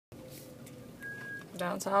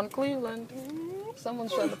downtown Cleveland.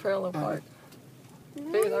 Someone's trying to parallel park.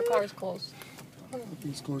 Baby, our car is closed.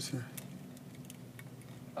 It's close here.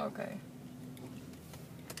 Okay.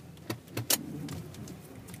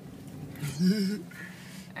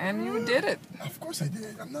 And you did it. Of course I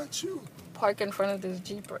did. I'm not you. Park in front of this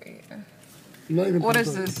Jeep right here. Not even What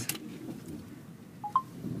is this?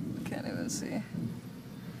 Can't even see.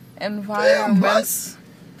 Environment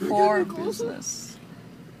for business.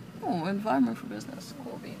 Oh, environment for business.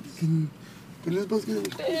 Cool beans. Can this bus get any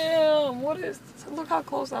closer? Damn, what is this? Look how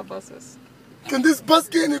close that bus is. Can this bus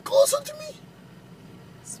get any closer to me?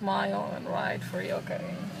 Smile and ride free,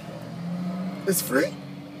 okay. It's free?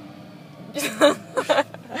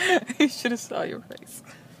 You should have saw your face.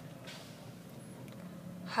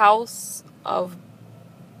 House of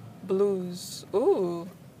Blues. Ooh.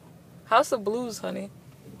 House of Blues, honey.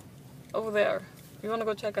 Over there. You want to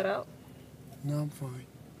go check it out? No, I'm fine.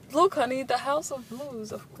 Look, honey, the House of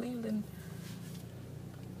Blues of Cleveland.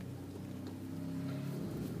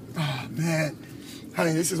 Oh, man.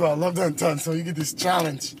 Honey, this is why I love downtown. So you get this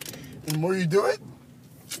challenge. And the more you do it,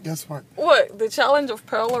 guess what? What? The challenge of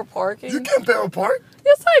parallel parking? You can't parallel park.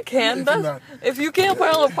 Yes, I can. If That's, if you can't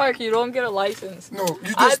parallel park, you don't get a license. No,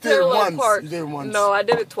 you just did it once. You did it once. No, I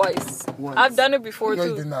did it twice. Once. I've done it before, no, too.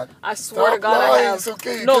 You did not. I swear to God lying. I have. It's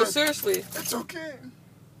okay. No, seriously. It's okay.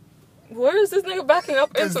 Where is this nigga backing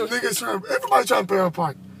up into? Everybody trying to parallel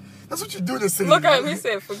park. That's what you do in the city. Look at me,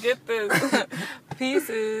 said, forget this.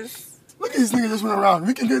 Pieces. Look at this nigga just went around.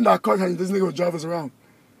 We can get in that car, honey. This nigga will drive us around.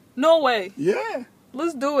 No way. Yeah.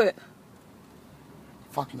 Let's do it.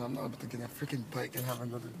 Fuck no, I'm not about to get a freaking bike and have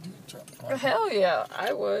another dude try to park. Hell yeah,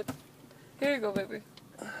 I would. Here you go, baby.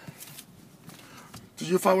 Did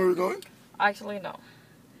you find where we're going? Actually, no.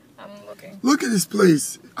 I'm looking. Look at this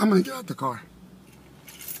place. I'm gonna get out the car.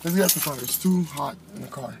 Let's get out the car. It's too hot in the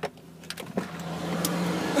car.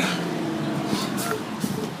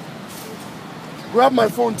 Grab my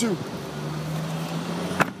phone too.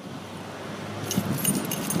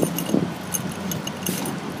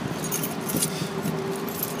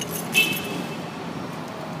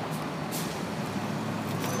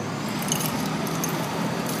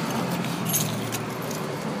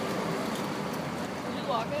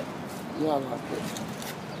 Yeah, I like it.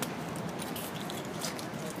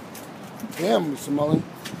 Damn, Mr. Mullen.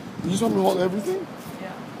 You just want me to hold everything?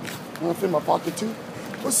 Yeah. You want to fit in my pocket too?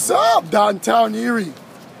 What's up, downtown Erie?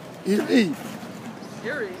 Erie.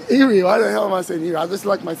 Erie? Erie. Why the hell am I saying Erie? I just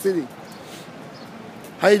like my city.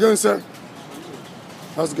 How you doing, sir?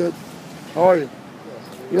 That's good. How are you?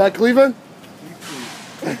 You like Cleveland?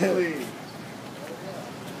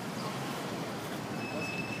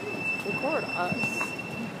 Record us.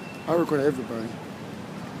 I record everybody.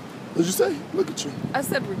 What'd you say? Look at you. I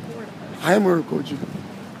said record us. I am gonna record you.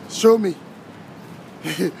 Show me.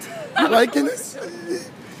 You liking this?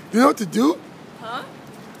 You know what to do? Huh?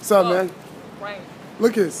 What's up, man? Right.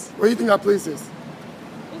 Look at this. Where do you think that place is?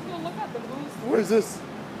 Let's go look at the booth. Where is this?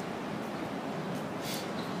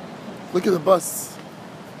 Look at the bus.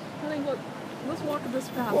 Honey, look. Let's walk this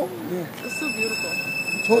path. Oh, yeah. It's so beautiful.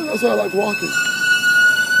 Told you, that's why I like walking.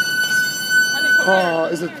 Honey, come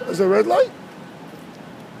here. Is it a red light?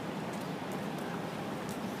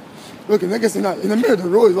 Look, niggas in the middle of the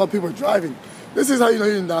road is while people are driving. This is how you know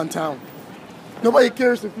you're in downtown. Nobody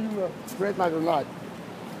cares if you're a red light or not.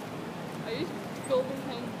 Are you filming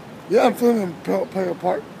him? Yeah, I'm filming him playing a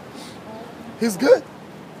part. He's good.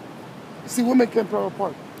 See, women can't play a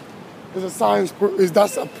part. There's a science.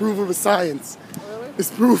 That's a proof of a science. Really?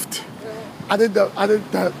 It's proved. Really? I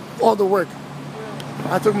did all the work.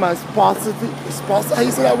 Really? I took my sparsity. How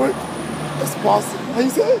you say that word? Sparsity. How you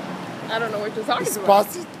say it? I don't know what you're talking about.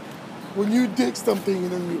 Sparsity. When you dig something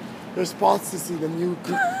and then there's sparsity, then you.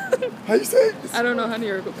 How you say it? I don't know, honey.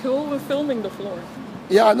 You're filming the floor.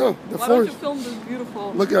 Yeah, I know. The Why floor. don't you film this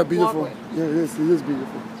beautiful Look at how beautiful. walkway? Yeah, it is. It is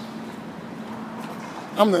beautiful.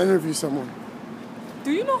 I'm gonna interview someone.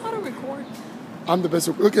 Do you know how to record? I'm the best.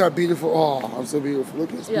 Look at how beautiful. Oh, I'm so beautiful.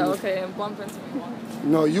 Look at this. Yeah, beautiful. okay, and bump into me. Why?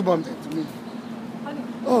 No, you bumped into me. Honey,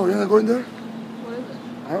 Oh, you're not going there? what is it?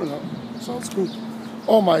 I don't know. Sounds cool.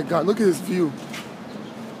 Oh my God, look at this view.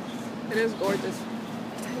 It is gorgeous.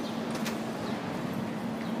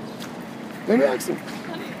 Let me ask him.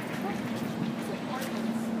 Honey, look. It's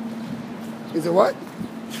apartments. Is it what? Oh,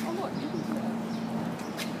 look, you can see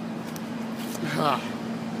that. Ah.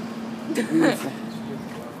 Beautiful.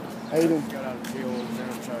 How you doing? Got out of jail over there.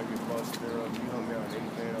 I'm trying to get busted there. You help me out with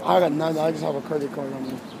anything? I got none. I just have a credit card on me.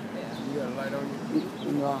 Yeah. You got a light on you?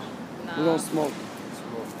 Nah. Nah. We don't smoke.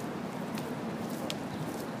 Smoke.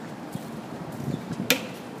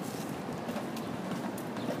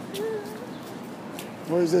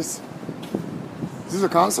 Where is this? Is this a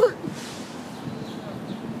concert?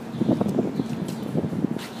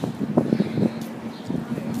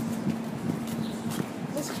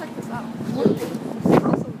 Let's check this out. Where?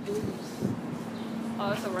 House of Blues.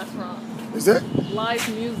 Oh, it's a restaurant. Is it? Live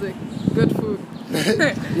music, good food.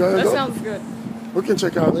 You wanna That go? sounds good. We can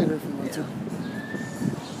check it out later if you want to.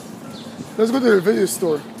 Let's go to the video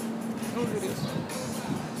store. No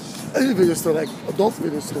videos. Any video store, like adult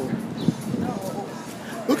video store. No.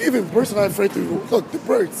 Look, even birds are not afraid to look. The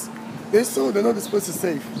birds, they know this place is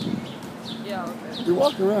safe. Yeah, okay. They're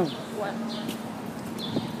walking around. What?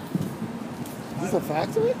 Is this a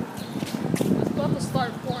factory? It's about to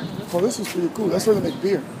start pouring. Oh, this is pretty cool. That's where they make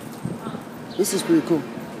beer. This is pretty cool.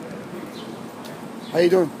 How you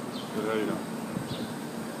doing? Good, how you doing?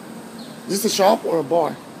 Is this a shop or a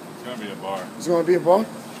bar? It's gonna be a bar. It's gonna be a bar?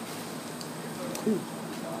 Cool.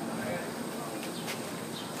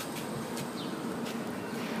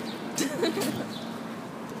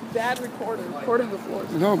 Bad recorder. Recording the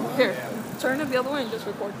floors. No, man. Here, turn it the other way and just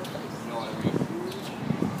record the face.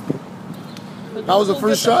 That was the We'll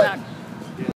first get them shot? back.